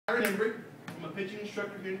Byron Embry. I'm a pitching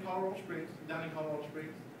instructor here in Colorado Springs, down in Colorado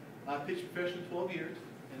Springs. I've pitched professionally 12 years,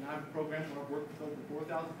 and I've programmed where I've worked with over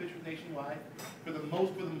 4,000 pitchers nationwide. For the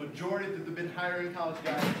majority, they've been hiring college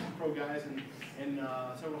guys, pro guys, and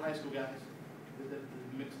several high school guys. They're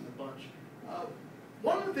mixing the bunch.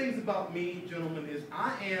 One of the things about me, gentlemen, is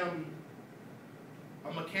I am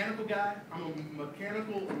a mechanical guy. I'm a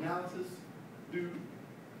mechanical analysis dude,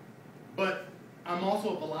 but I'm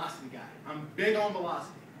also a velocity guy. I'm big on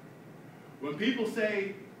velocity. When people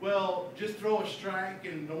say, well, just throw a strike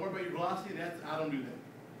and don't worry about your velocity, I don't do that.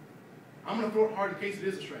 I'm going to throw it hard in case it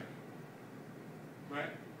is a strike. Right?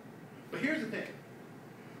 But here's the thing.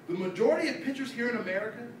 The majority of pitchers here in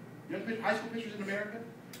America, high school pitchers in America,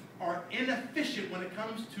 are inefficient when it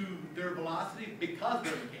comes to their velocity because of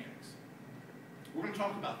their mechanics. We're going to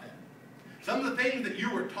talk about that. Some of the things that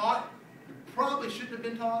you were taught, you probably shouldn't have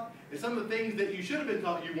been taught, and some of the things that you should have been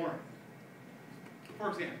taught, you weren't. For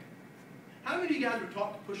example, how many of you guys were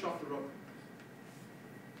taught to push off the rubber?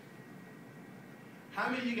 How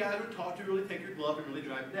many of you guys were taught to really take your glove and really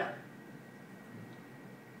drive it down?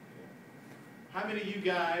 How many of you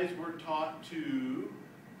guys were taught to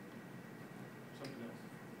something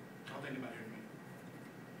else? I'll think about it in a minute.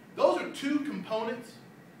 Those are two components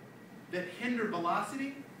that hinder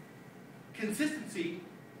velocity, consistency,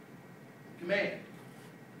 command.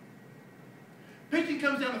 Pitching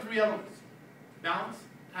comes down to three elements: balance,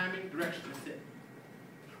 timing, direction. That's it.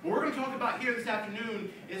 What we're going to talk about here this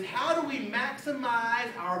afternoon is how do we maximize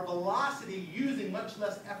our velocity using much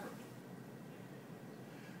less effort.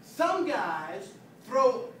 Some guys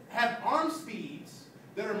have arm speeds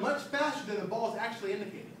that are much faster than the ball is actually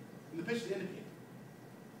indicating, and the pitch is indicating.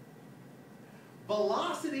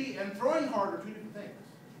 Velocity and throwing hard are two different things.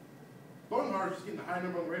 Throwing hard is just getting a high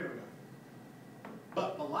number on the radar gun.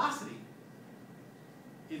 But velocity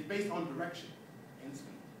is based on direction and speed.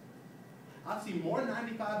 I've seen more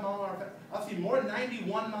 95 mile an hour, I've seen more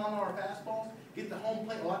 91 mile an hour fastballs get to home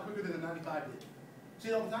plate a lot quicker than the 95 did. See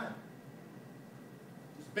it all the time.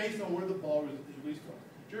 It's based on where the ball is released from.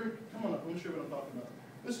 Jeremy, come on up. Let me show you what I'm talking about.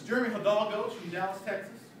 This is Jeremy Hidalgo from Dallas,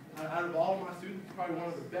 Texas. Out of all of my students, he's probably one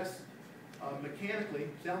of the best mechanically,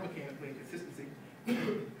 sound mechanically, and consistency.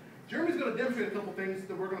 Jeremy's going to demonstrate a couple things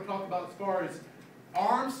that we're going to talk about as far as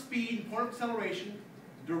arm speed, point of acceleration,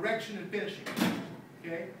 direction, and finishing.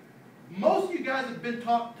 Okay? Most of you guys have been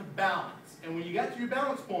taught to balance, and when you got to your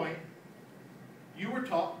balance point, you were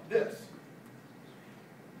taught this.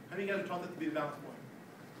 How many of you guys were taught that to be the balance point?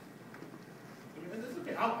 I mean, that's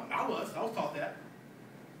okay. I was taught that.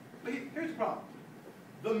 But here's the problem.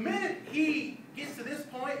 The minute he gets to this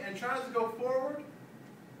point and tries to go forward,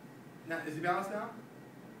 now, is he balanced now?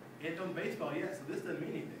 He hit on the baseball, yes, so this doesn't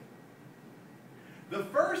mean anything. The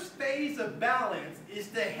first phase of balance is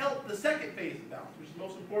to help the second phase of balance, which is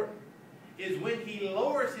most important, is when he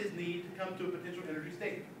lowers his knee to come to a potential energy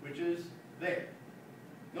state, which is there.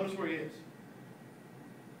 Notice where he is.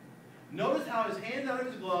 Notice how his hand's out of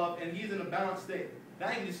his glove and he's in a balanced state. Now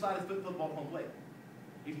he can just slide his foot to the ball home plate.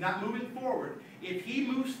 He's not moving forward. If he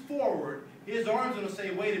moves forward, his arm's going to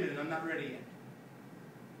say, wait a minute, I'm not ready yet.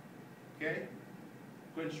 Okay?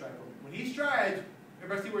 Go ahead and strike over. When he strides,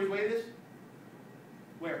 everybody see where his weight is?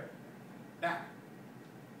 Where? Back.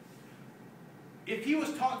 If he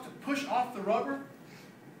was taught to push off the rubber,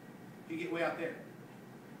 he'd get way out there.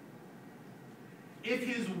 If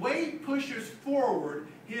his weight pushes forward,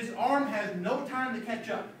 his arm has no time to catch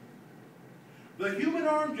up. The human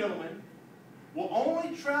arm, gentlemen, will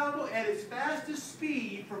only travel at its fastest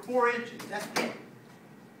speed for 4 inches. That's it.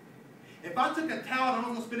 If I took a towel and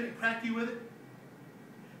I'm going to spin it and crack you with it,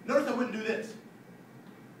 notice I wouldn't do this.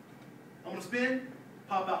 I'm going to spin,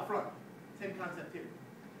 pop out front. Same concept here.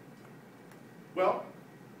 Well,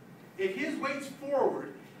 if his weight's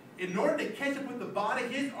forward, in order to catch up with the body,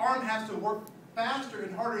 his arm has to work faster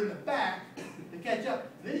and harder in the back to catch up.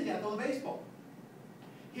 Then he's got to throw the baseball.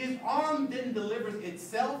 His arm then delivers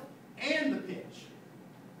itself and the pitch.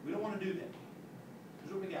 We don't want to do that.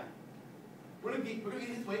 Here's what we got. We're going to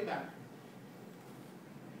get his weight back.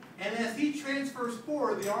 And as he transfers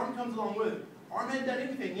forward, the arm comes along with him. Arm hasn't done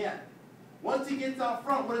anything yet. Once he gets out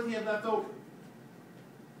front, what does he have left over?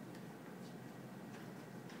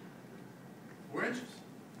 4 inches.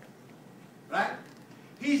 Right?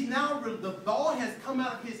 He's now, the ball has come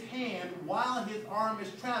out of his hand while his arm is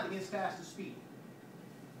traveling as fast as speed.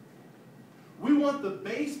 We want the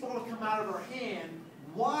baseball to come out of our hand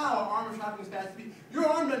while our arm is traveling as fast as speed. Your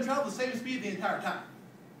arm doesn't travel the same speed the entire time.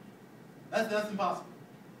 That's impossible.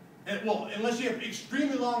 And, well, unless you have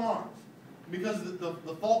extremely long arms. Because of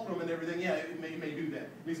the fulcrum and everything, yeah, it may do that.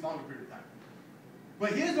 At least a longer period of time.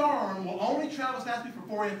 But his arm will only travel as fast for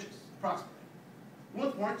 4 inches, approximately. We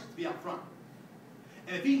want 4 inches to be out front.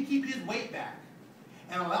 And if he can keep his weight back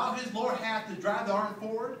and allow his lower half to drive the arm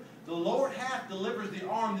forward, the lower half delivers the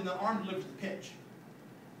arm, then the arm delivers the pitch.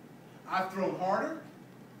 I've thrown harder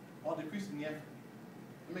while decreasing the effort.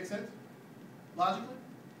 That make sense? Logically?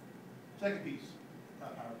 Second piece.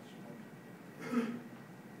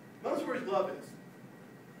 Notice where his glove is.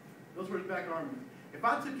 Notice where his back arm is. If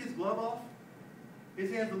I took his glove off, his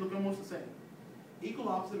hands would look almost the same. Equal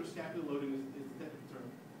opposite of scapular loading is the technical term.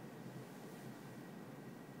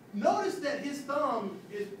 Notice that his thumb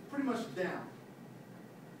is pretty much down.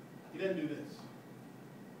 He doesn't do this.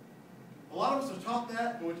 A lot of us are taught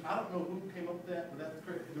that, which I don't know who came up with that, but that's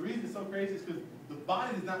crazy. The reason it's so crazy is because the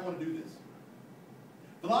body does not want to do this.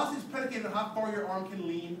 Velocity is predicated on how far your arm can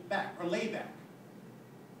lean back or lay back.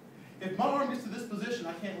 If my arm gets to this position,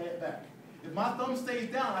 I can't lay it back. If my thumb stays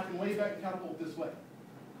down, I can lay back and catapult this way.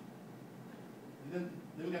 And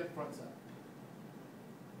then we got the front side.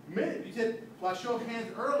 You said, well, I showed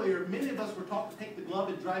hands earlier, many of us were taught to take the glove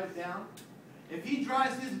and drive it down. If he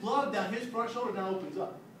drives his glove down, his front shoulder now opens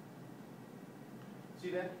up. See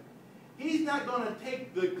that? He's not going to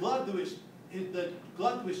take the glove to his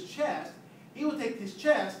chest. He will take his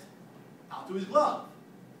chest out to his glove.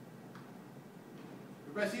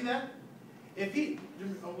 Everybody see that? If he,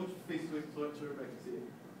 I want you to face this way so everybody can see it.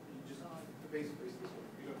 You just face this way.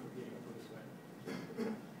 You're going to go this way.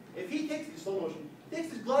 If he takes it in slow motion, takes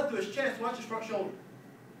his glove to his chest, watch his front shoulder.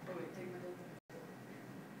 Oh wait, take my glove.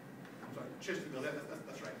 I'm sorry, chest to your glove.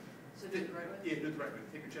 That's right. So do it the right way? Yeah, do it the right way.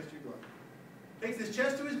 Take your chest to your glove. Takes his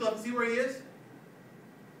chest to his glove. See where he is?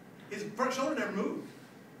 His front shoulder never moved.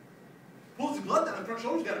 Pulls the glove down, the front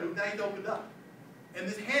shoulder's got to move. Now he's opened up. And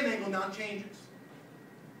this hand angle now changes.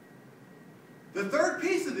 The third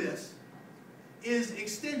piece of this is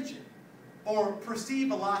extension, or perceived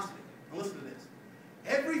velocity. Now listen to this.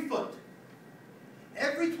 Every foot,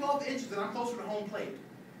 every 12 inches that I'm closer to home plate,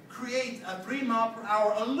 creates a 3 mile per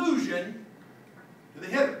hour illusion to the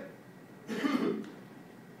hitter.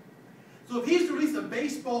 So if he's to release a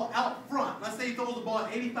baseball out front, let's say he throws the ball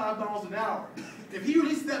at 85 miles an hour, if he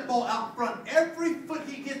releases that ball out front, every foot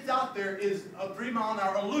he gets out there is a 3 mile an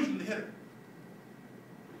hour illusion to the hitter.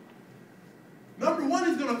 Number one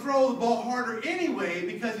is going to throw the ball harder anyway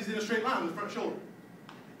because he's in a straight line with the front shoulder.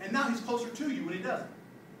 And now he's closer to you when he does it.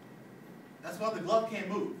 That's why the glove can't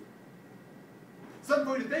move. Something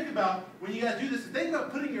for you to think about when you guys do this is think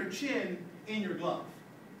about putting your chin in your glove.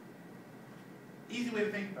 Easy way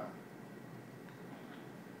to think about it.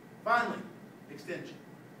 Finally, extension.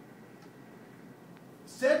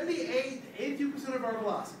 78 to 82% of our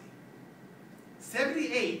velocity.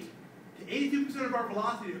 78 to 82% of our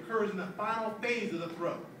velocity occurs in the final phase of the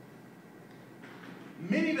throw.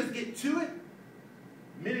 Many of us get to it.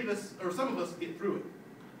 Many of us, or some of us, get through it.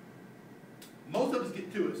 Most of us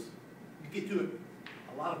get to it.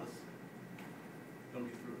 A lot of us don't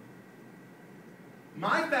get through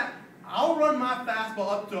it. I'll run my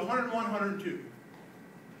fastball up to 101, 102.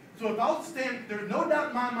 So if I'll stand, there's no doubt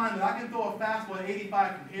in my mind that I can throw a fastball at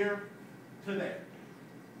 85 from here to there.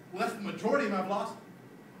 Well, that's the majority of my velocity.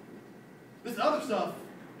 This other stuff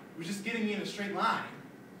was just getting me in a straight line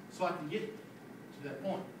so I can get to that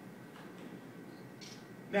point.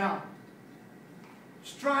 Now,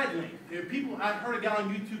 stride length. I heard a guy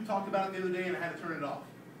on YouTube talk about it the other day and I had to turn it off.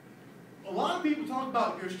 A lot of people talk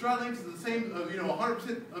about your stride length is the same,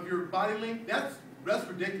 100% of your body length. That's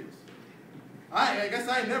ridiculous. I guess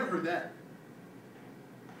I never heard that.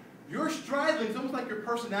 Your stride length is almost like your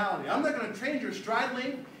personality. I'm not going to change your stride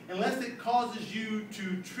length unless it causes you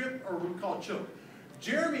to trip or what we call choke.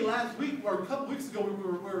 Jeremy last week, or a couple weeks ago, we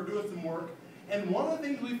were doing some work, and one of the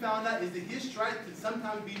things we found out is that his stride can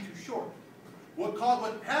sometimes be too short. What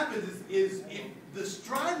happens is if the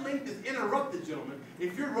stride length is interrupted, gentlemen,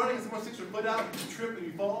 if you're running and someone sticks their foot out and you trip and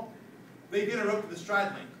you fall, they've interrupted the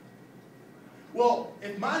stride length. Well,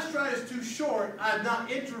 if my stride is too short, I've now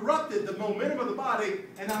interrupted the momentum of the body,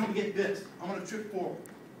 and I'm going to get this. I'm going to trip forward.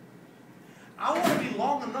 I want to be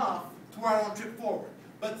long enough to where I don't trip forward,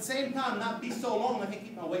 but at the same time not be so long that I can't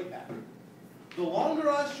keep my weight back. The longer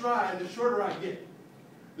I stride, the shorter I get.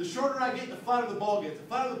 The shorter I get, the flatter the ball gets. The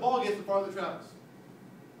flatter the ball gets, the farther it travels.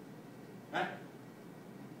 Right?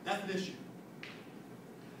 That's an issue.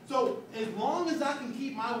 So as long as I can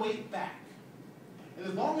keep my weight back, and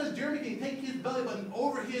as long as Jeremy can take his belly button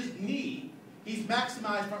over his knee, he's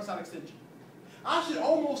maximized front side extension. I should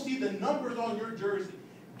almost see the numbers on your jersey.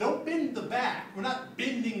 Don't bend the back. We're not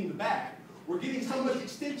bending the back. We're getting so much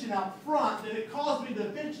extension out front that it caused me to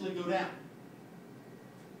eventually go down.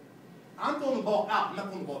 I'm throwing the ball out. I'm not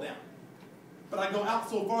throwing the ball down. but I go out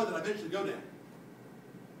so far that I eventually go down.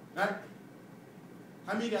 Right?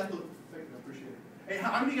 How many of you guys throw, thank you, I appreciate it. Hey,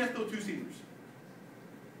 how many of you guys throw two-seamers?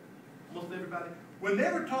 Almost everybody. When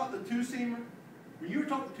they were taught the two-seamer, when you were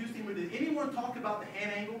taught the two-seamer, did anyone talk about the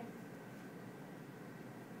hand angle?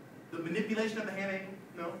 The manipulation of the hand angle?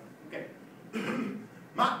 No? Okay.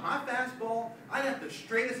 my fastball, I got the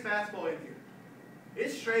straightest fastball in here.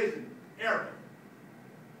 It's straight as an arrow.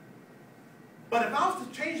 But if I was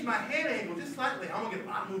to change my hand angle just slightly, I'm going to get a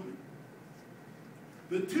lot of movement.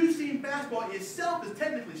 The two-seam fastball itself is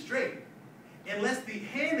technically straight, unless the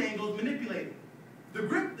hand angle is manipulated. The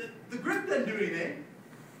grip doesn't do anything.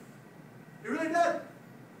 It really doesn't.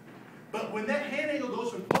 But when that hand angle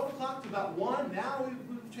goes from 12 o'clock to about 1, now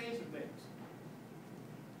we've changed some things.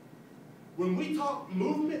 When we talk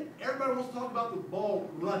movement, everybody wants to talk about the ball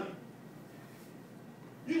running.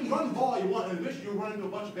 You can run the ball you want, and eventually you'll run into a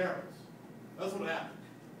bunch of barrels. That's what happens.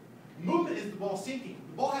 Movement is the ball sinking.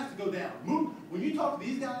 The ball has to go down. When you talk to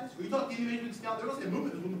these guys, when you talk to any Major League scout, they're going to say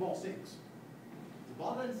movement is when the ball sinks. If the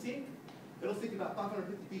ball doesn't sink, it'll sink about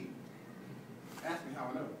 550 feet. Ask me how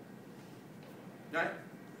I know. Right?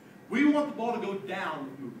 We want the ball to go down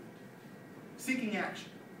with movement. Sinking action.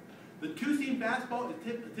 The two-seam fastball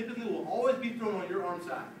typically will always be thrown on your arm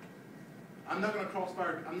side. I'm not going to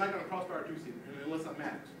crossfire a two-seamer unless I'm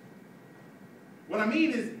matters. What I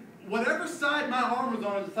mean is, whatever side my arm is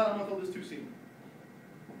on is the side I'm going to throw this two-seamer.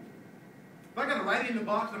 If I got a righty in the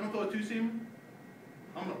box and I'm going to throw a two-seamer,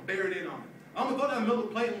 I'm going to bear it in on it. I'm going to throw it down the middle of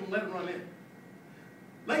the plate and let it run in.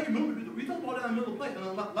 Let your movement do the, you throw the ball down the middle of the plate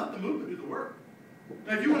and let the movement do the work.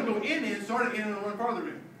 Now if you want to go in, start it in and run farther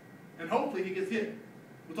in. And hopefully he gets hit.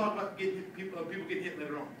 We'll talk about people getting hit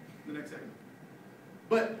later on in the next segment.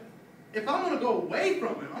 But if I'm going to go away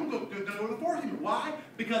from him, I'm going to go with a four-seamer. Why?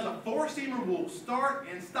 Because a four-seamer will start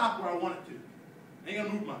and stop where I want it to. Ain't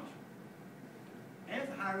going to move much. And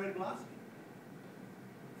it's a higher rate of velocity.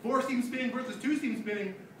 Four-seam spinning versus two-seam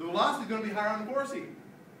spinning, the velocity is going to be higher on the four-seam.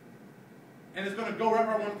 And it's going to go right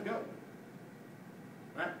where I want it to go.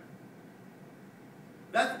 Right?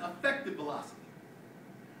 That's effective velocity.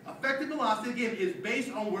 Effective velocity, again, is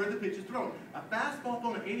based on where the pitch is thrown. A fastball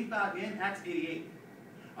thrown at 85 in acts 88.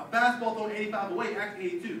 A fastball thrown 85 away acts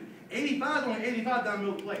 82. 85 going 85 down the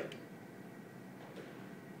middle of the plate.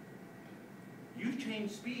 You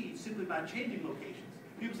change speed simply by changing locations.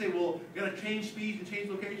 People say, well, you got to change speeds and change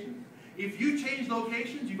locations. If you change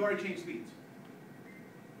locations, you've already changed speeds.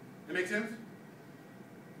 That make sense?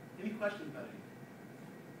 Any questions about it?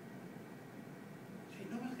 Hey,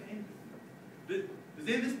 nobody's got anything. Does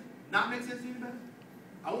any of this not make sense to anybody?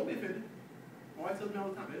 I won't be offended. My wife tells me all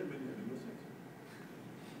the time, everybody makes no sense.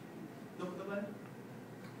 Nobody?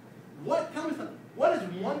 Tell me something. What is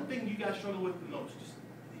one thing you guys struggle with the most? Just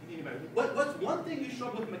anybody. What's one thing you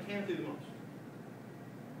struggle with mechanically the most?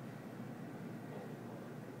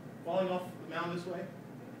 Falling off the mound this way?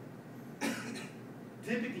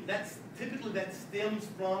 Typically that stems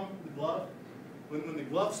from the glove. When the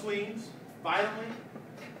glove swings violently,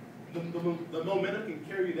 the momentum can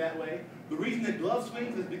carry you that way. The reason the glove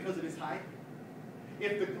swings is because of its height.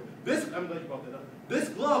 I'm glad you brought that up. This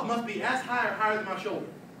glove must be as high or higher than my shoulder.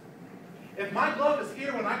 If my glove is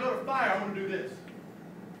here when I go to fire, I'm going to do this.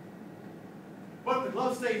 But if the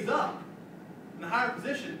glove stays up in a higher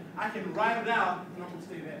position, I can ride it out and I'm going to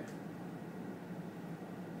stay there.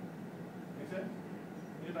 Make sense?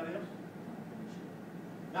 Anybody else?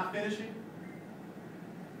 Not finishing?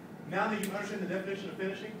 Now that you understand the definition of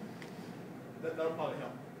finishing, that'll probably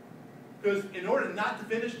help. Because in order not to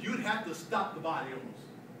finish, you'd have to stop the body almost.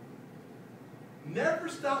 Never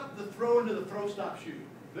stop the throw into the throw-stop shoe.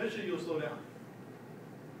 Eventually you'll slow down.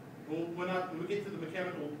 When we get to the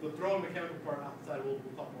throwing mechanical part outside, we'll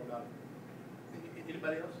talk more about it.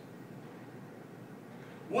 Anybody else?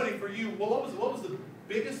 Woody, for you, what was the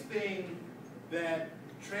biggest thing that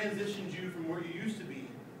transitioned you from where you used to be?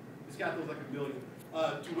 This guy feels like a billion.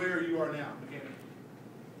 To where you are now, mechanically?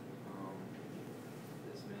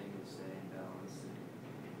 Just mainly staying balanced and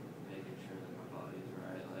making sure that my body's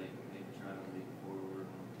right, like maybe trying to leap forward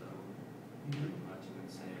on the toe. Pretty much been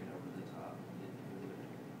saying over the top and getting through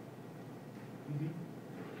it.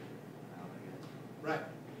 Out, I guess. Right.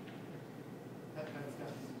 That kind of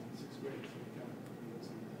got in sixth grade, so you kind of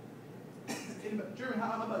see that. Jeremy,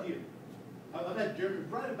 how about you? I've had Jeremy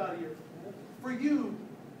right about a year. For you,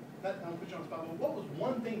 I'll put you on the spot, but what was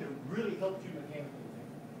one thing that really helped you mechanically?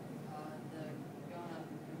 The going up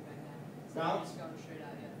and coming back down. Balance? Just going straight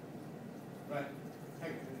out, yeah. Right.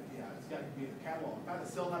 Hey, yeah, it's got to be a catalog. If I had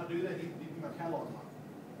to sell how to do that, he'd be my catalog line.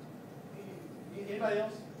 Anybody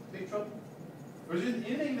else? Big trouble? Or is there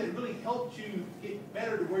anything that really helped you get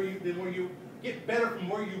better to where you get better from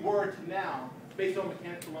where you were to now based on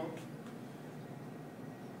mechanics alone?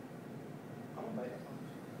 I'm gonna bite that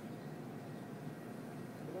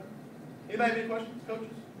one. Anybody have any questions,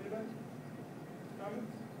 coaches? Anybody?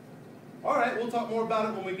 Comments? All right, we'll talk more about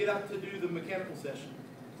it when we get out to do the mechanical session.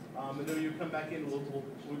 And then you come back in. We'll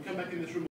come back in this room.